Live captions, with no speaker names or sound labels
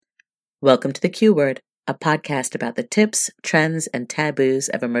Welcome to the Q Word, a podcast about the tips, trends, and taboos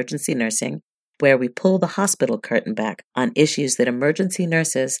of emergency nursing, where we pull the hospital curtain back on issues that emergency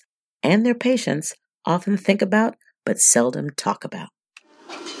nurses and their patients often think about but seldom talk about.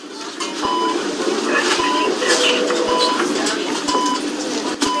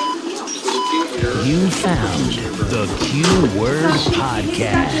 You found the Q Word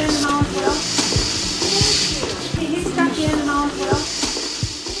Podcast.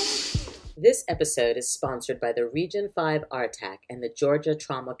 This episode is sponsored by the Region 5 RTAC and the Georgia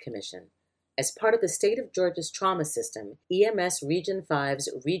Trauma Commission. As part of the State of Georgia's trauma system, EMS Region 5's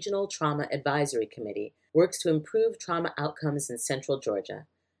Regional Trauma Advisory Committee works to improve trauma outcomes in Central Georgia.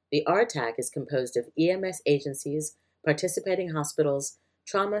 The RTAC is composed of EMS agencies, participating hospitals,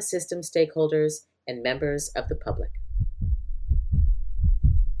 trauma system stakeholders, and members of the public.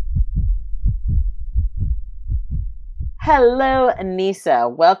 Hello,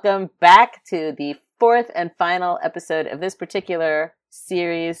 Anissa. Welcome back to the fourth and final episode of this particular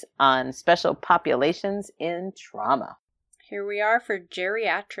series on special populations in trauma. Here we are for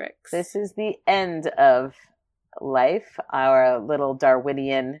geriatrics. This is the end of life, our little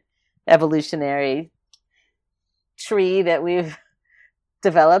Darwinian evolutionary tree that we've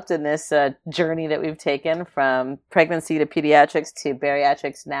developed in this journey that we've taken from pregnancy to pediatrics to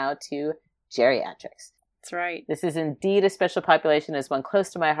bariatrics now to geriatrics. That's right. This is indeed a special population, is one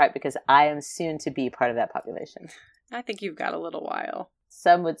close to my heart because I am soon to be part of that population. I think you've got a little while.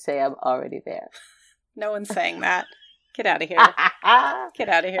 Some would say I'm already there. No one's saying that. Get out of here. Get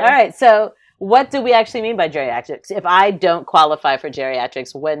out of here. All right. So what do we actually mean by geriatrics? If I don't qualify for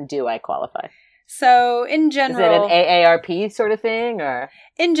geriatrics, when do I qualify? So in general... Is it an AARP sort of thing? Or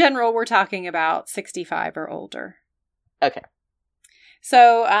in general, we're talking about 65 or older. Okay.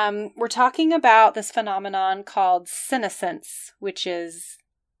 So we're talking about this phenomenon called senescence, which is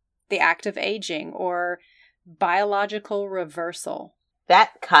the act of aging or biological reversal.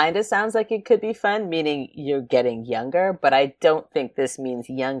 That kind of sounds like it could be fun, meaning you're getting younger, but I don't think this means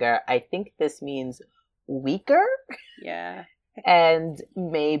younger. I think this means weaker. Yeah. And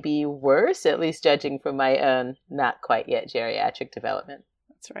maybe worse, at least judging from my own not quite yet geriatric development.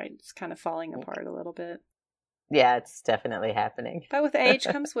 That's right. It's kind of falling apart a little bit. Yeah, it's definitely happening. But with age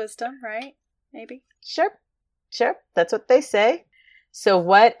comes wisdom, right? Maybe. Sure. That's what they say. So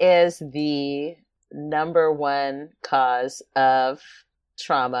what is the number one cause of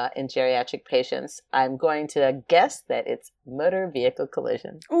trauma in geriatric patients? I'm going to guess that it's motor vehicle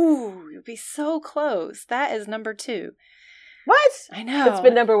collision. Ooh, you'd be so close. That is number 2. What? I know. It's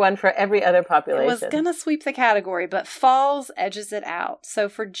been number 1 for every other population. It was going to sweep the category, but falls edges it out. So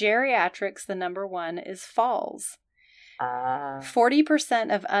for geriatrics, the number 1 is falls.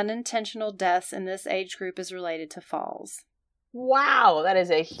 40% of unintentional deaths in this age group is related to falls. Wow, that is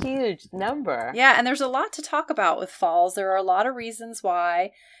a huge number. Yeah, and there's a lot to talk about with falls. There are a lot of reasons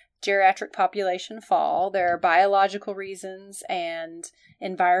why geriatric population fall. There are biological reasons and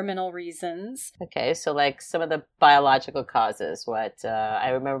environmental reasons. Okay, so like some of the biological causes. I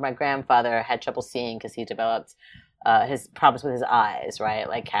remember my grandfather had trouble seeing because he developed his problems with his eyes, right?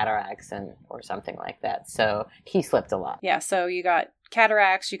 Like cataracts or something like that. So he slipped a lot. Yeah, so you got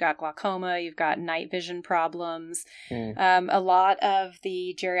cataracts, you got glaucoma, you've got night vision problems. A lot of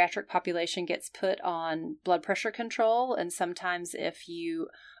the geriatric population gets put on blood pressure control, and sometimes if you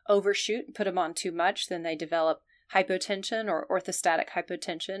overshoot and put them on too much, then they develop hypotension or orthostatic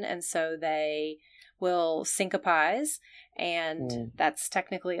hypotension, and so they will syncopize, and that's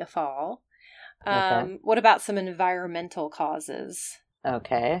technically a fall. Okay. What about some environmental causes?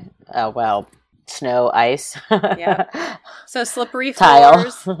 Okay. Well, snow, ice. Yeah. So slippery Tile.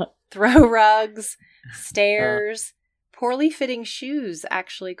 floors, throw rugs, stairs, poorly fitting shoes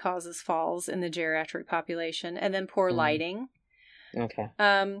actually causes falls in the geriatric population, and then poor lighting. Okay.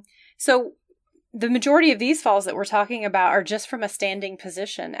 So the majority of these falls that we're talking about are just from a standing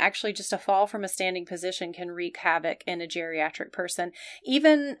position. Actually, just a fall from a standing position can wreak havoc in a geriatric person.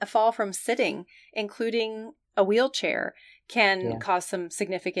 Even a fall from sitting, including a wheelchair, can cause some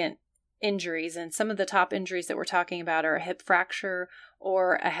significant injuries. And some of the top injuries that we're talking about are a hip fracture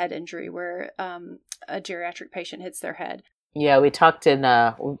or a head injury where a geriatric patient hits their head. Yeah, we talked in,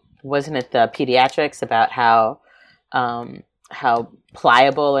 wasn't it the pediatrics, about how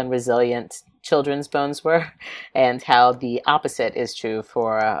pliable and resilient children's bones were, and how the opposite is true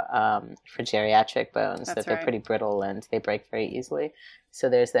for geriatric bones. That's that they're right. pretty brittle and they break very easily. So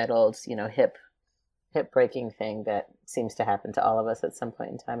there's that old, hip breaking thing that seems to happen to all of us at some point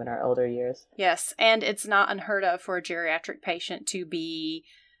in time in our older years. Yes, and it's not unheard of for a geriatric patient to be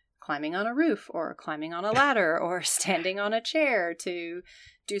climbing on a roof or climbing on a ladder or standing on a chair to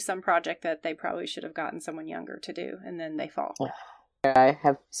do some project that they probably should have gotten someone younger to do, and then they fall. I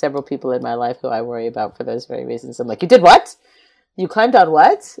have several people in my life who I worry about for those very reasons. I'm like, you did what? You climbed on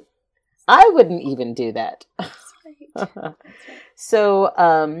what? I wouldn't even do that. That's right. That's right. So,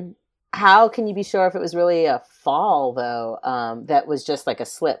 how can you be sure if it was really a fall, though, that was just like a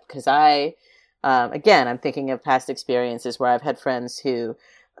slip? Because again, I'm thinking of past experiences where I've had friends who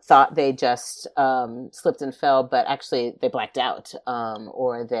thought they just slipped and fell, but actually they blacked out,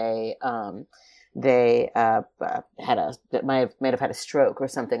 or they might have had a stroke or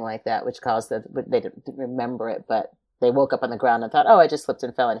something like that, which caused they didn't remember it, but they woke up on the ground and thought, oh, I just slipped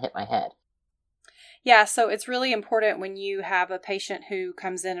and fell and hit my head. Yeah, so it's really important when you have a patient who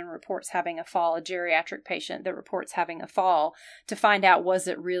comes in and reports having a fall, a geriatric patient that reports having a fall, to find out, was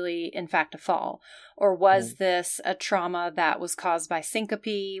it really, in fact, a fall? Or was this a trauma that was caused by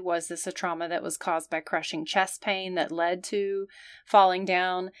syncope? Was this a trauma that was caused by crushing chest pain that led to falling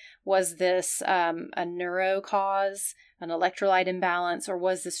down? Was this a neuro cause, an electrolyte imbalance, or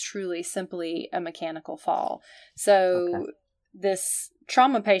was this truly simply a mechanical fall? So this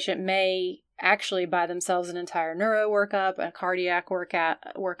trauma patient may actually buy themselves an entire neuro workup, a cardiac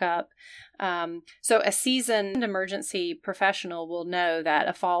workup. So a seasoned emergency professional will know that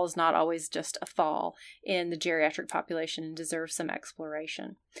a fall is not always just a fall in the geriatric population and deserves some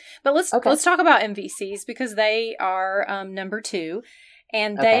exploration. But let's talk about MVCs, because they are number 2.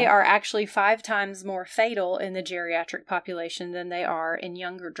 And they are actually 5 times more fatal in the geriatric population than they are in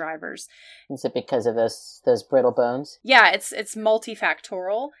younger drivers. Is it because of those brittle bones? Yeah, it's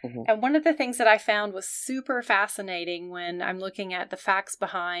multifactorial. Mm-hmm. And one of the things that I found was super fascinating when I'm looking at the facts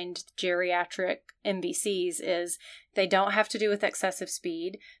behind geriatric MVCs is they don't have to do with excessive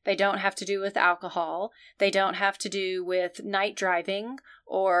speed. They don't have to do with alcohol. They don't have to do with night driving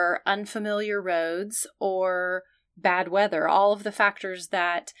or unfamiliar roads or bad weather, all of the factors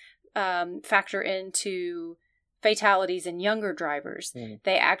that factor into fatalities in younger drivers.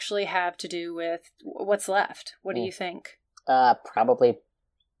 They actually have to do with what's left. What do you think? Probably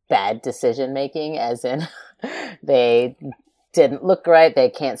bad decision making, as in they didn't look right, they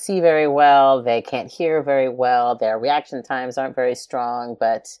can't see very well, they can't hear very well, their reaction times aren't very strong,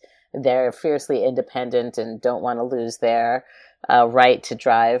 but they're fiercely independent and don't want to lose their right to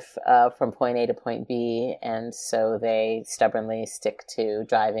drive from point A to point B, and so they stubbornly stick to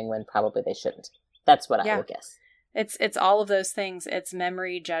driving when probably they shouldn't. That's what I would guess. It's all of those things. It's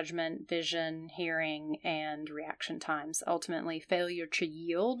memory, judgment, vision, hearing, and reaction times. Ultimately, failure to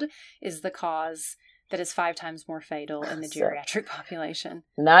yield is the cause that is 5 times more fatal in the geriatric population.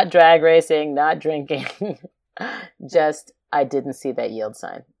 Not drag racing, not drinking. Just, I didn't see that yield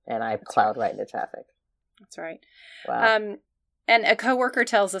sign, and I plowed right into traffic. That's right. Wow. And a coworker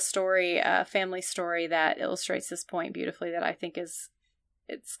tells a story, a family story that illustrates this point beautifully that I think it's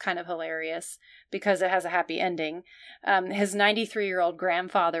kind of hilarious because it has a happy ending. His 93-year-old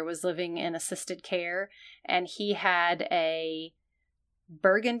grandfather was living in assisted care, and he had a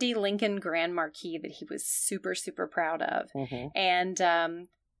burgundy Lincoln Grand Marquis that he was super, super proud of. Mm-hmm. And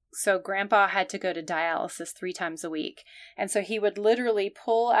so Grandpa had to go to dialysis 3 times a week. And so he would literally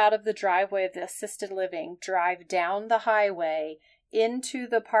pull out of the driveway of the assisted living, drive down the highway into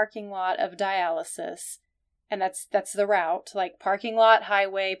the parking lot of dialysis. And that's the route, like parking lot,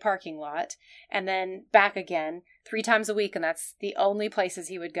 highway, parking lot, and then back again 3 times a week. And that's the only places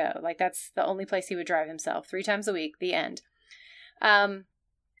he would go. Like that's the only place he would drive himself 3 times a week, the end. And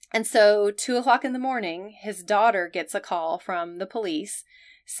so 2:00 in the morning, his daughter gets a call from the police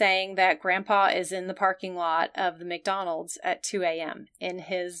saying that Grandpa is in the parking lot of the McDonald's at 2 a.m. in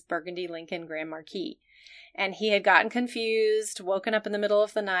his burgundy Lincoln Grand Marquis. And he had gotten confused, woken up in the middle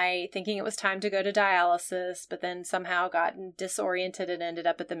of the night, thinking it was time to go to dialysis, but then somehow gotten disoriented and ended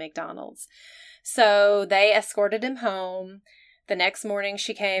up at the McDonald's. So they escorted him home. The next morning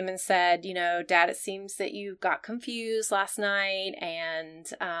she came and said, Dad, it seems that you got confused last night, and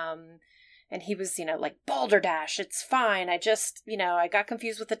he was, like, balderdash, it's fine. I just, I got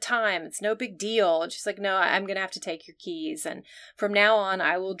confused with the time. It's no big deal. And she's like, no, I'm going to have to take your keys. And from now on,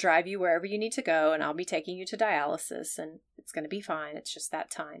 I will drive you wherever you need to go. And I'll be taking you to dialysis. And it's going to be fine. It's just that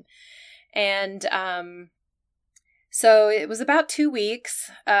time. And so it was about 2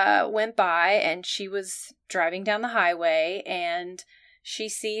 weeks went by. And she was driving down the highway. And she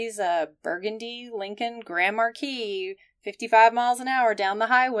sees a burgundy Lincoln Grand Marquis 55 miles an hour down the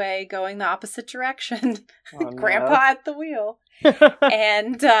highway going the opposite direction. Oh, Grandpa at the wheel.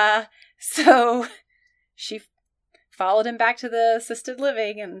 And so she followed him back to the assisted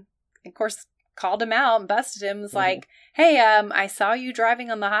living. And of course, called him out and busted him. Was like, hey, I saw you driving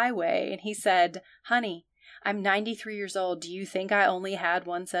on the highway. And he said, honey, I'm 93 years old. Do you think I only had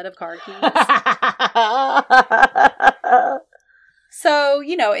one set of car keys? So,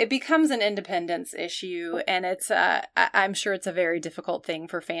 you know, it becomes an independence issue, and it's, I'm sure it's a very difficult thing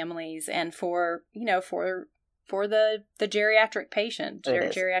for families and for, you know, for the geriatric patient,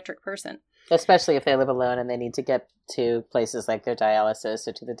 geriatric person. Especially if they live alone and they need to get to places like their dialysis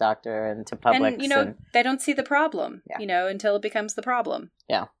or to the doctor and to Publix. And, you know, they don't see the problem, you know, until it becomes the problem.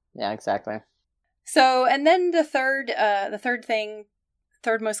 Yeah, exactly. So, and then the third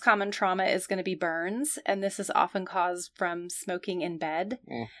most common trauma is going to be burns, and this is often caused from smoking in bed.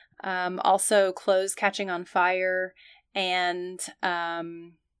 Also, clothes catching on fire, and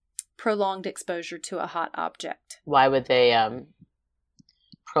prolonged exposure to a hot object. Why would they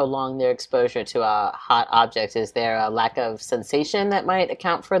prolong their exposure to a hot object? Is there a lack of sensation that might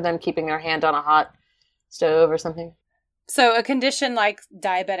account for them keeping their hand on a hot stove or something? So a condition like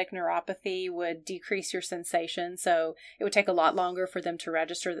diabetic neuropathy would decrease your sensation, so it would take a lot longer for them to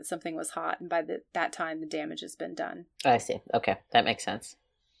register that something was hot, and by that time, the damage has been done. I see. Okay, that makes sense.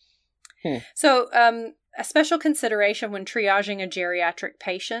 So a special consideration when triaging a geriatric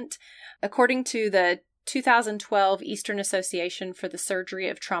patient, according to the 2012 Eastern Association for the Surgery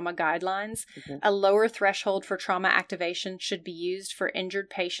of Trauma guidelines, a lower threshold for trauma activation should be used for injured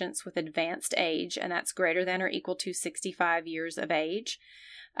patients with advanced age, and that's greater than or equal to 65 years of age.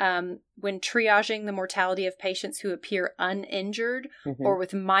 When triaging, the mortality of patients who appear uninjured or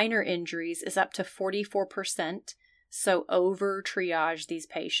with minor injuries is up to 44%, so over triage these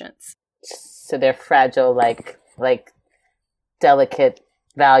patients. So they're fragile, like delicate,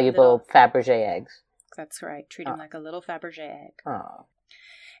 valuable Fabergé eggs. That's right. Treat them like a little Fabergé egg. Oh.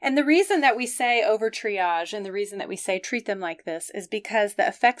 And the reason that we say over triage and the reason that we say treat them like this is because the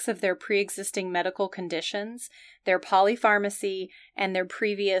effects of their pre-existing medical conditions, their polypharmacy, and their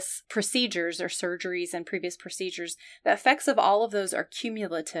previous procedures or surgeries and previous procedures, the effects of all of those are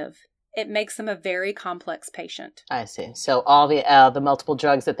cumulative. It makes them a very complex patient. I see. So all the multiple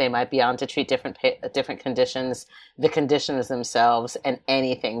drugs that they might be on to treat different conditions, the conditions themselves, and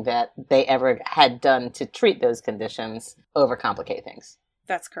anything that they ever had done to treat those conditions overcomplicate things.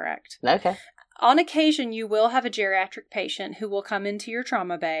 That's correct. Okay. On occasion, you will have a geriatric patient who will come into your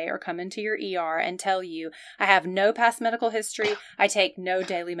trauma bay or come into your ER and tell you, I have no past medical history. I take no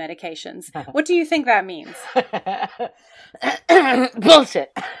daily medications. What do you think that means?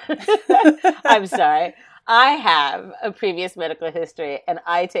 Bullshit. I'm sorry. I have a previous medical history and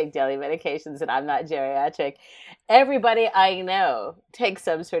I take daily medications and I'm not geriatric. Everybody I know takes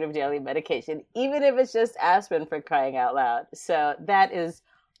some sort of daily medication, even if it's just aspirin, for crying out loud. So that is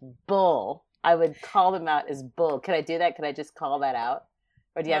bull. I would call them out as bull. Can I do that? Can I just call that out?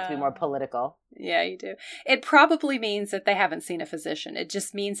 Or do you have to be more political? Yeah, you do. It probably means that they haven't seen a physician. It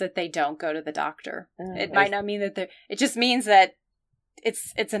just means that they don't go to the doctor. It might not mean that it just means that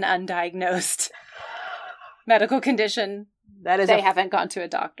it's an undiagnosed medical condition. They haven't gone to a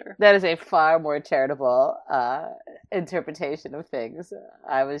doctor. That is a far more charitable interpretation of things.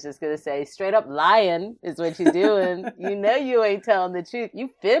 I was just going to say, straight up lying is what you're doing. You know you ain't telling the truth.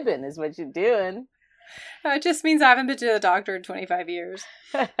 You fibbing is what you're doing. It just means I haven't been to the doctor in 25 years.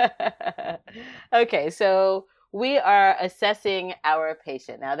 Okay, so we are assessing our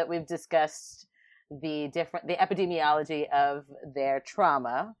patient. Now that we've discussed the epidemiology of their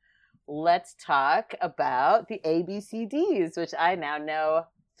trauma, let's talk about the ABCDs, which I now know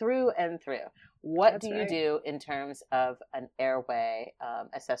through and through. What do you do in terms of an airway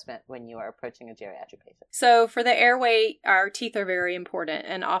assessment when you are approaching a geriatric patient? So for the airway, our teeth are very important,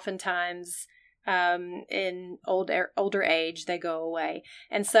 and oftentimes in older age, they go away.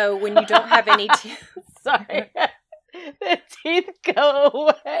 And so when you don't have any teeth... Sorry. The teeth go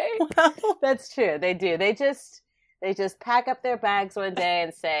away. Well, that's true. They do. They just pack up their bags one day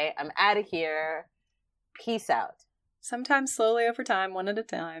and say, I'm out of here. Peace out. Sometimes slowly over time, one at a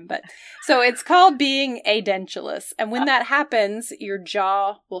time. But so it's called being edentulous. And when that happens, your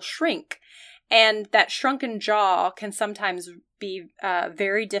jaw will shrink. And that shrunken jaw can sometimes be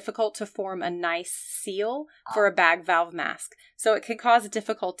very difficult to form a nice seal for a bag valve mask. So it can cause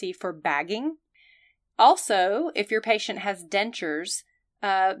difficulty for bagging. Also, if your patient has dentures,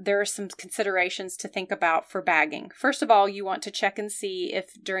 there are some considerations to think about for bagging. First of all, you want to check and see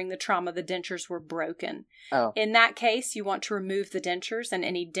if during the trauma the dentures were broken. Oh. In that case, you want to remove the dentures and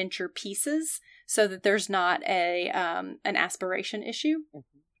any denture pieces so that there's not an aspiration issue. Mm-hmm.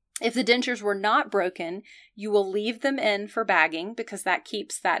 If the dentures were not broken, you will leave them in for bagging because that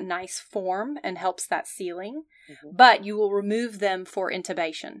keeps that nice form and helps that sealing. Mm-hmm. But you will remove them for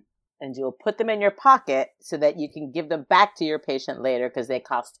intubation. And you'll put them in your pocket so that you can give them back to your patient later because they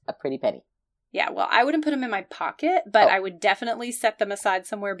cost a pretty penny. Yeah, well, I wouldn't put them in my pocket, but I would definitely set them aside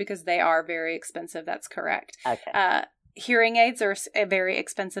somewhere because they are very expensive. That's correct. Okay. Hearing aids are very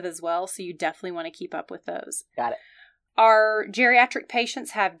expensive as well, so you definitely want to keep up with those. Got it. Our geriatric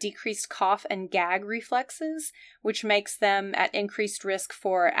patients have decreased cough and gag reflexes, which makes them at increased risk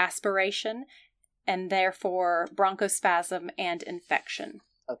for aspiration and therefore bronchospasm and infection.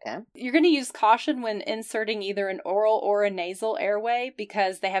 Okay. You're going to use caution when inserting either an oral or a nasal airway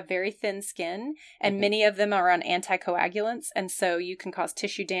because they have very thin skin and many of them are on anticoagulants, and so you can cause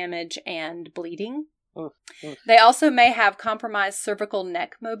tissue damage and bleeding. They also may have compromised cervical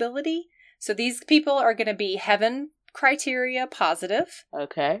neck mobility. So these people are going to be Heaven criteria positive.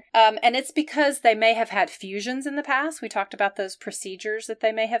 Okay. And it's because they may have had fusions in the past. We talked about those procedures that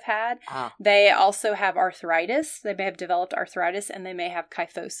they may have had. They also have arthritis. They may have developed arthritis, and they may have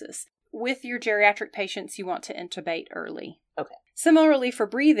kyphosis. With your geriatric patients, you want to intubate early. Okay. Similarly, for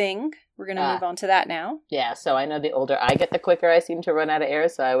breathing, we're going to move on to that now. Yeah, so I know the older I get, the quicker I seem to run out of air,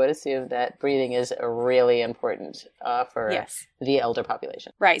 so I would assume that breathing is really important for the elder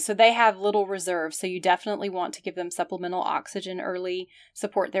population. Right, so they have little reserve, so you definitely want to give them supplemental oxygen early,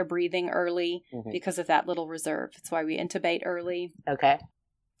 support their breathing early because of that little reserve. That's why we intubate early. Okay.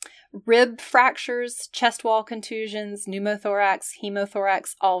 Rib fractures, chest wall contusions, pneumothorax,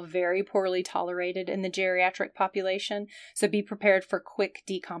 hemothorax, all very poorly tolerated in the geriatric population, so be prepared for quick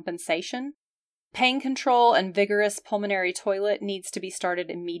decompensation. Pain control and vigorous pulmonary toilet needs to be started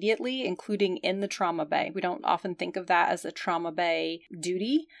immediately, including in the trauma bay. We don't often think of that as a trauma bay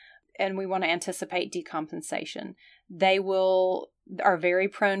duty, and we want to anticipate decompensation. They are very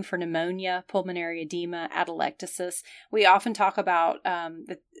prone for pneumonia, pulmonary edema, atelectasis. We often talk about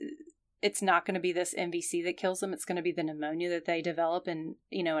it's not going to be this MVC that kills them. It's going to be the pneumonia that they develop in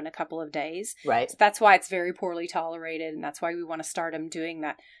a couple of days. Right. So that's why it's very poorly tolerated, and that's why we want to start them doing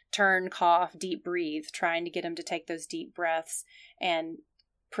that turn, cough, deep breathe, trying to get them to take those deep breaths and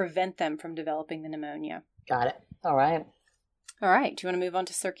prevent them from developing the pneumonia. Got it. All right. All right. Do you want to move on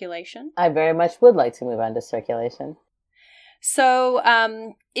to circulation? I very much would like to move on to circulation. So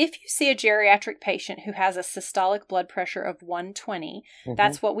if you see a geriatric patient who has a systolic blood pressure of 120,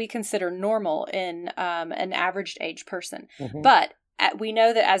 that's what we consider normal in an average age person. But we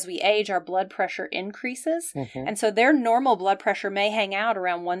know that as we age, our blood pressure increases. And so their normal blood pressure may hang out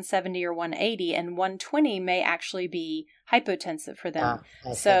around 170 or 180, and 120 may actually be hypotensive for them.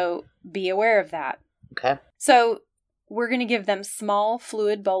 So be aware of that. Okay. So we're going to give them small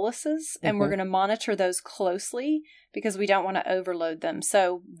fluid boluses, and we're going to monitor those closely because we don't want to overload them.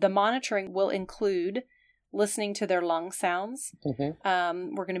 So the monitoring will include listening to their lung sounds. We're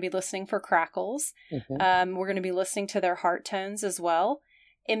going to be listening for crackles. We're going to be listening to their heart tones as well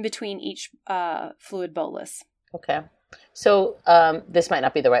in between each fluid bolus. Okay. So this might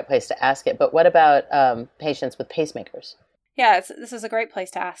not be the right place to ask it, but what about patients with pacemakers? Yeah, this is a great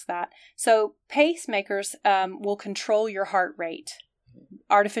place to ask that. So pacemakers will control your heart rate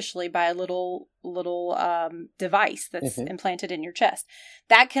artificially by a little device that's implanted in your chest.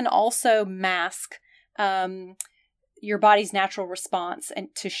 That can also mask your body's natural response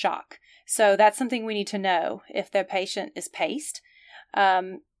to shock. So that's something we need to know if the patient is paced.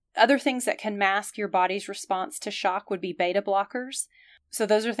 Other things that can mask your body's response to shock would be beta blockers. So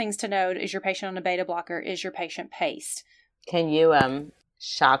those are things to note. Is your patient on a beta blocker? Is your patient paced? Can you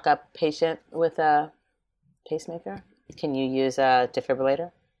shock a patient with a pacemaker? Can you use a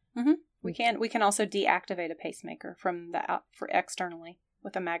defibrillator? We can. We can also deactivate a pacemaker from for externally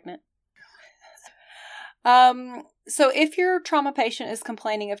with a magnet. So if your trauma patient is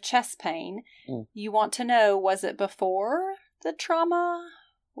complaining of chest pain, you want to know, was it before the trauma?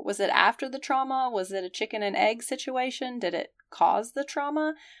 Was it after the trauma? Was it a chicken and egg situation? Did it cause the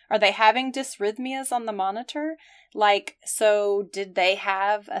trauma? Are they having dysrhythmias on the monitor? So did they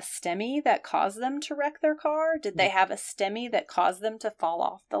have a STEMI that caused them to wreck their car? Did they have a STEMI that caused them to fall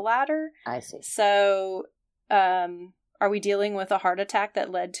off the ladder? I see. So are we dealing with a heart attack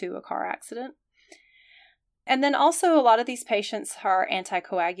that led to a car accident? And then also a lot of these patients are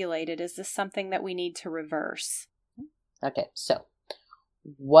anticoagulated. Is this something that we need to reverse? Okay, so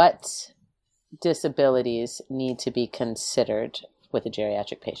what disabilities need to be considered with a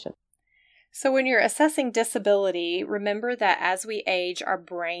geriatric patient? So when you're assessing disability, remember that as we age, our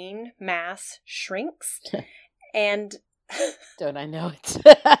brain mass shrinks. And don't I know it?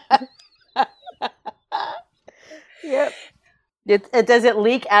 Yep. Does it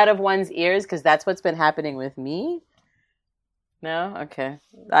leak out of one's ears? Because that's what's been happening with me. No? Okay.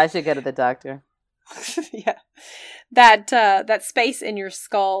 I should go to the doctor. Yeah. that space in your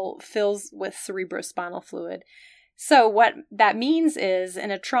skull fills with cerebrospinal fluid. So what that means is,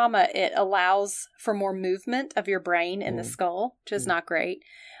 in a trauma, it allows for more movement of your brain in the skull, which is not great.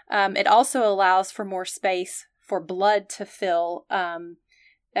 It also allows for more space for blood to fill,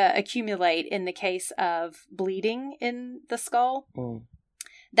 accumulate in the case of bleeding in the skull.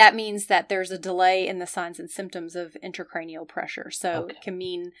 That means that there's a delay in the signs and symptoms of intracranial pressure. So it can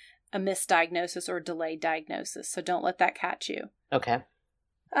mean a misdiagnosis or delayed diagnosis. So don't let that catch you. Okay.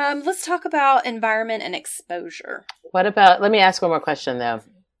 Let's talk about environment and exposure. What about, let me ask one more question though.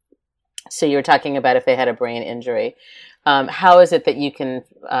 So you were talking about if they had a brain injury. How is it that you can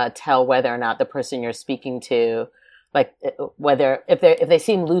tell whether or not the person you're speaking to, like whether, if they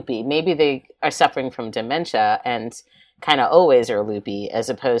seem loopy, maybe they are suffering from dementia and kind of always are loopy, as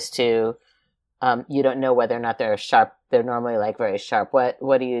opposed to you don't know whether or not they're sharp. They're normally like very sharp. What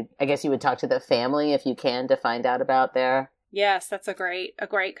do you, I guess you would talk to the family if you can to find out about their... Yes, that's a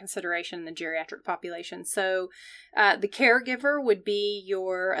great consideration in the geriatric population. So the caregiver would be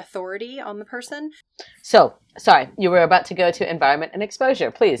your authority on the person. So, sorry, you were about to go to environment and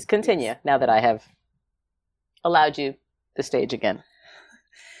exposure. Please continue now that I have allowed you the stage again.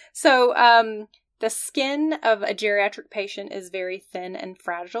 So the skin of a geriatric patient is very thin and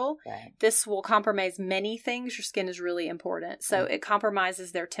fragile. Right. This will compromise many things. Your skin is really important. So it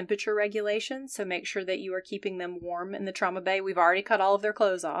compromises their temperature regulation. So make sure that you are keeping them warm in the trauma bay. We've already cut all of their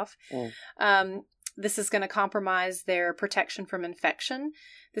clothes off. This is going to compromise their protection from infection.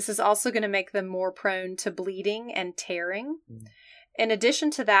 This is also going to make them more prone to bleeding and tearing. In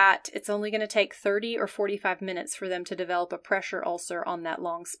addition to that, it's only going to take 30 or 45 minutes for them to develop a pressure ulcer on that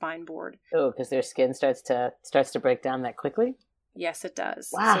long spine board. Oh, because their skin starts to break down that quickly? Yes, it does.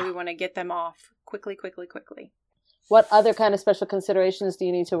 Wow. So we want to get them off quickly. What other kind of special considerations do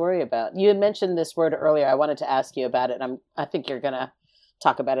you need to worry about? You had mentioned this word earlier. I wanted to ask you about it, and I think you're going to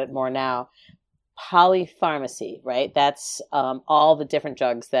talk about it more now. Polypharmacy, right? That's all the different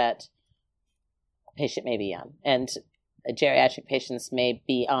drugs that a patient may be on. And geriatric patients may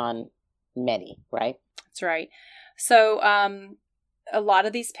be on many, right? That's right. So a lot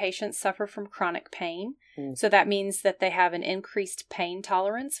of these patients suffer from chronic pain. So that means that they have an increased pain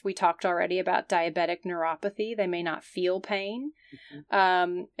tolerance. We talked already about diabetic neuropathy. They may not feel pain.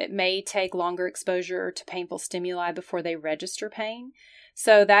 It may take longer exposure to painful stimuli before they register pain.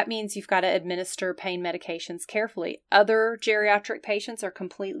 So that means you've got to administer pain medications carefully. Other geriatric patients are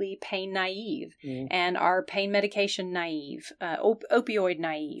completely pain naive and are pain medication naive, opioid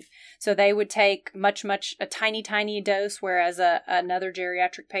naive. So they would take a tiny dose, whereas another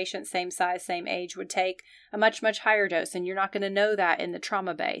geriatric patient, same size, same age, would take a much higher dose. And you're not going to know that in the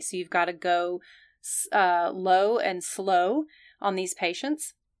trauma bay. So you've got to go low and slow on these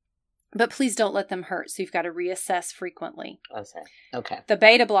patients. But please don't let them hurt. So you've got to reassess frequently. Okay. The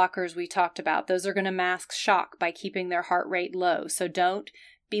beta blockers we talked about, those are going to mask shock by keeping their heart rate low. So don't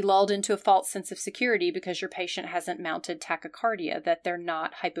be lulled into a false sense of security because your patient hasn't mounted tachycardia, that they're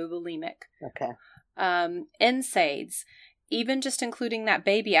not hypovolemic. Okay. NSAIDs, even just including that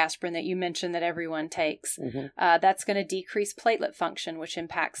baby aspirin that you mentioned that everyone takes, that's going to decrease platelet function, which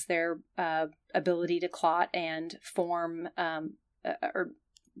impacts their ability to clot and form or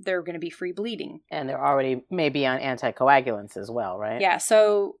they're going to be free bleeding. And they're already maybe on anticoagulants as well, right? Yeah,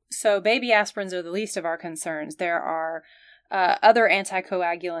 so baby aspirins are the least of our concerns. There are other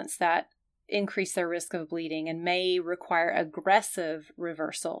anticoagulants that increase their risk of bleeding and may require aggressive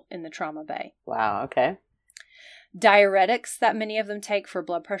reversal in the trauma bay. Wow, okay. Diuretics that many of them take for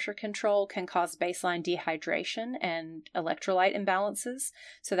blood pressure control can cause baseline dehydration and electrolyte imbalances.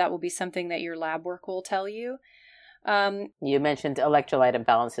 So that will be something that your lab work will tell you. You mentioned electrolyte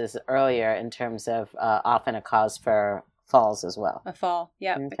imbalances earlier in terms of often a cause for falls as well. A fall,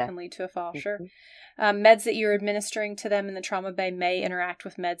 yeah, Okay. it can lead to a fall, sure. Meds that you're administering to them in the trauma bay may interact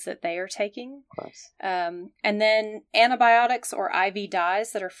with meds that they are taking. Of course. And then antibiotics or IV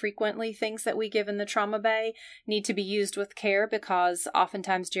dyes that are frequently things that we give in the trauma bay need to be used with care because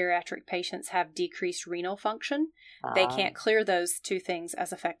oftentimes geriatric patients have decreased renal function. They can't clear those two things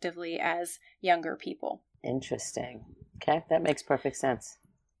as effectively as younger people. Interesting. Okay, that makes perfect sense.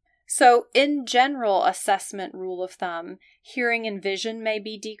 So in general assessment rule of thumb, hearing and vision may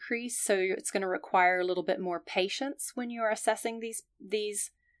be decreased, so it's going to require a little bit more patience when you are assessing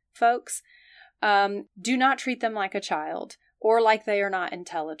these folks. Do not treat them like a child or like they are not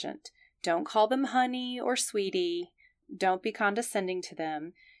intelligent. Don't call them honey or sweetie. Don't be condescending to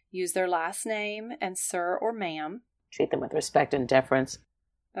them. Use their last name and sir or ma'am. Treat them with respect and deference.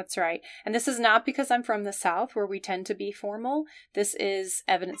 That's right. And this is not because I'm from the South where we tend to be formal. This is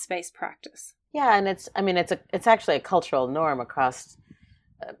evidence-based practice. Yeah, and it's actually a cultural norm across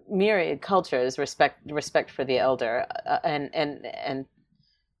myriad cultures. Respect for the elder, and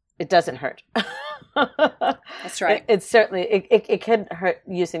it doesn't hurt. That's right. It certainly it couldn't hurt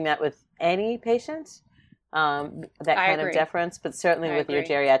using that with any patient. That kind of deference, but certainly with your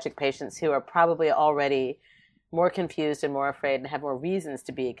geriatric patients who are probably already more confused and more afraid and have more reasons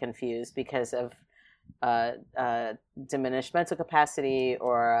to be confused because of diminished mental capacity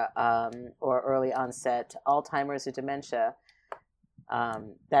or early onset Alzheimer's or dementia.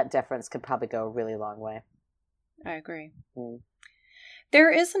 That deference could probably go a really long way. I agree. Mm. There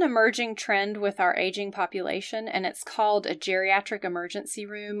is an emerging trend with our aging population, and it's called a geriatric emergency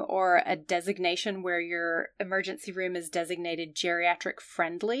room, or a designation where your emergency room is designated geriatric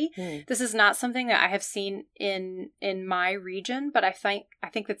friendly. Mm. This is not something that I have seen in my region, but I think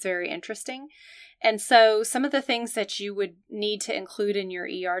that's very interesting. And so some of the things that you would need to include in your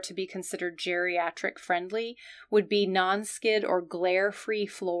ER to be considered geriatric friendly would be non-skid or glare-free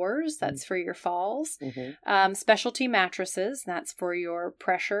floors. That's for your falls. Mm-hmm. Specialty mattresses. That's for your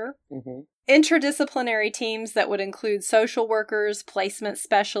pressure. Mm-hmm. Interdisciplinary teams that would include social workers, placement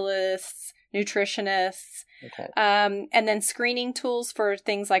specialists, nutritionists. Okay. And then screening tools for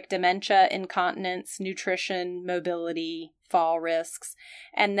things like dementia, incontinence, nutrition, mobility, fall risks,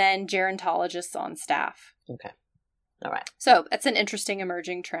 and then gerontologists on staff. Okay. All right. So that's an interesting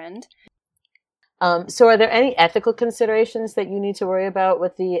emerging trend. So are there any ethical considerations that you need to worry about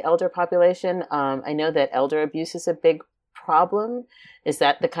with the elder population? I know that elder abuse is a big problem. Is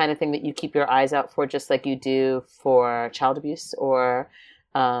that the kind of thing that you keep your eyes out for, just like you do for child abuse or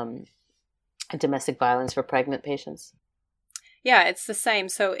domestic violence for pregnant patients? Yeah, it's the same.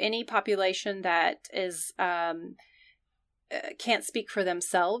 So any population that is can't speak for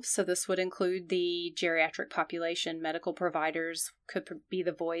themselves, so this would include the geriatric population, medical providers could be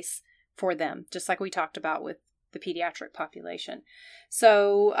the voice for them, just like we talked about with the pediatric population.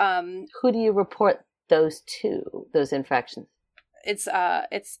 So who do you report those to, those infractions? It's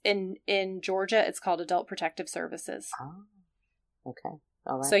in Georgia, it's called Adult Protective Services. Oh, okay.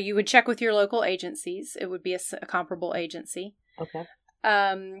 All right. So you would check with your local agencies. It would be a comparable agency. Okay.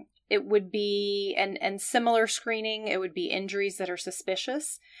 It would be, and similar screening, it would be injuries that are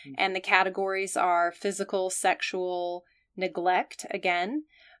suspicious. Mm-hmm. And the categories are physical, sexual, neglect, again,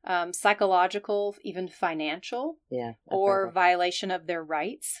 psychological, even financial, or violation of their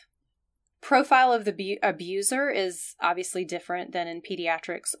rights. Profile of the abuser is obviously different than in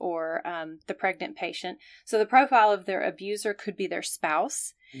pediatrics or the pregnant patient. So the profile of their abuser could be their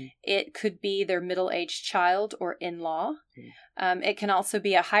spouse. Mm. It could be their middle-aged child or in-law. Mm. It can also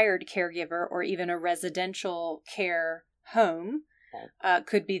be a hired caregiver or even a residential care home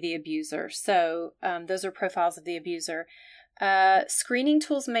could be the abuser. So those are profiles of the abuser. Screening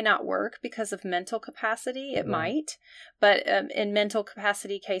tools may not work because of mental capacity. It might, but in mental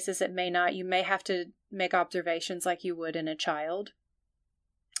capacity cases, it may not. You may have to make observations like you would in a child.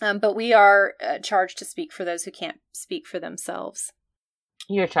 But we are charged to speak for those who can't speak for themselves.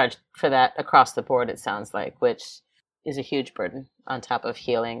 You're charged for that across the board, it sounds like, which is a huge burden on top of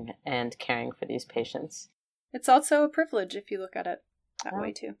healing and caring for these patients. It's also a privilege if you look at it that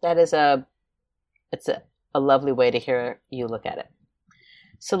way too. That is a lovely way to hear you look at it.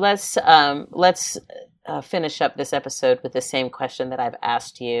 So let's finish up this episode with the same question that I've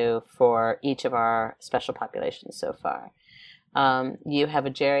asked you for each of our special populations so far. You have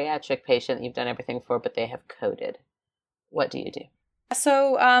a geriatric patient you've done everything for, but they have coded. What do you do?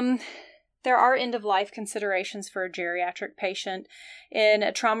 So there are end-of-life considerations for a geriatric patient. In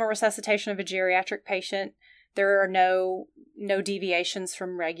a trauma resuscitation of a geriatric patient, there are no deviations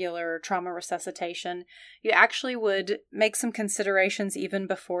from regular trauma resuscitation. You actually would make some considerations even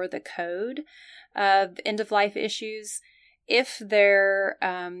before the code of end-of-life issues. If their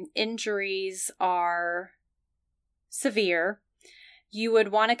injuries are severe, you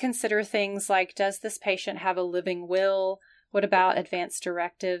would want to consider things like, does this patient have a living will? What about advanced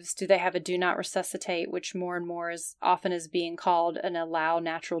directives? Do they have a do not resuscitate, which more and more is often is being called an allow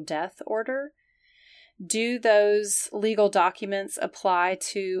natural death order? Do those legal documents apply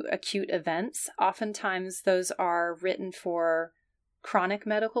to acute events? Oftentimes those are written for chronic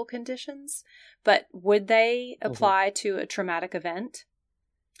medical conditions, but would they apply to a traumatic event?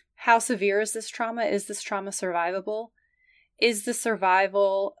 How severe is this trauma? Is this trauma survivable? Is the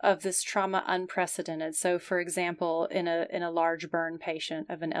survival of this trauma unprecedented? So, for example, in a large burn patient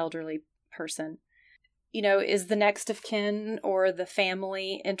of an elderly person, is the next of kin or the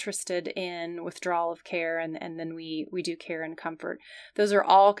family interested in withdrawal of care, and then we do care and comfort? Those are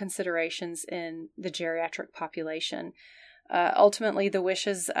all considerations in the geriatric population. Ultimately, the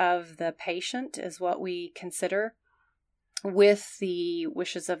wishes of the patient is what we consider, with the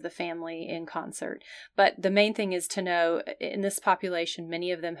wishes of the family in concert. But the main thing is to know, in this population,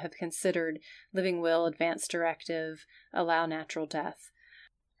 many of them have considered living will, advance directive, allow natural death.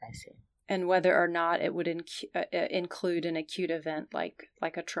 I see. And whether or not it would include an acute event like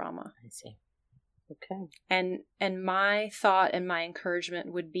a trauma. I see. Okay. And my thought and my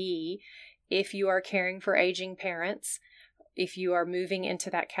encouragement would be, if you are caring for aging parents, if you are moving into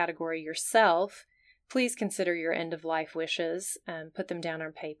that category yourself, please consider your end-of-life wishes, put them down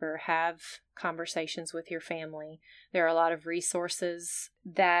on paper, have conversations with your family. There are a lot of resources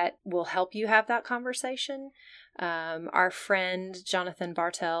that will help you have that conversation. Our friend Jonathan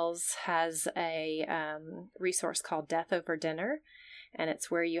Bartels has a resource called Death Over Dinner, and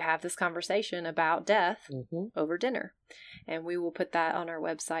it's where you have this conversation about death over dinner. And we will put that on our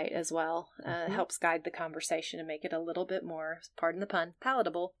website as well. It helps guide the conversation and make it a little bit more, pardon the pun,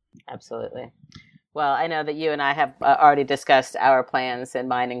 palatable. Absolutely. Well, I know that you and I have already discussed our plans, and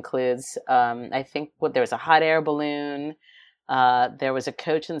mine includes, I think, there was a hot air balloon, there was a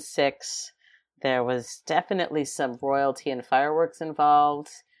coach and six, there was definitely some royalty and fireworks involved.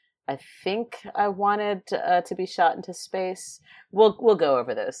 I think I wanted to be shot into space. We'll go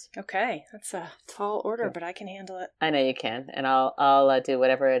over those. Okay, that's a tall order, but I can handle it. I know you can, and I'll do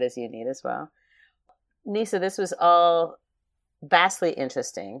whatever it is you need as well. Nisa, this was all vastly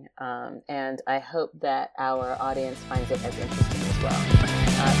interesting, and I hope that our audience finds it as interesting as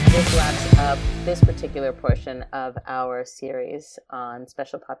well. This wraps up this particular portion of our series on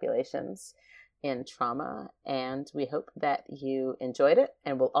special populations in trauma, and we hope that you enjoyed it,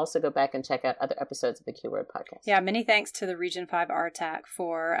 and we'll also go back and check out other episodes of the Q Word podcast. Yeah, many thanks to the Region 5 RTAC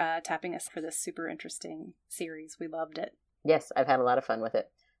for tapping us for this super interesting series. We loved it. Yes, I've had a lot of fun with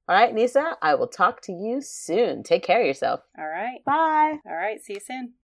it. All right, Nisa, I will talk to you soon. Take care of yourself. All right. Bye. All right, see you soon.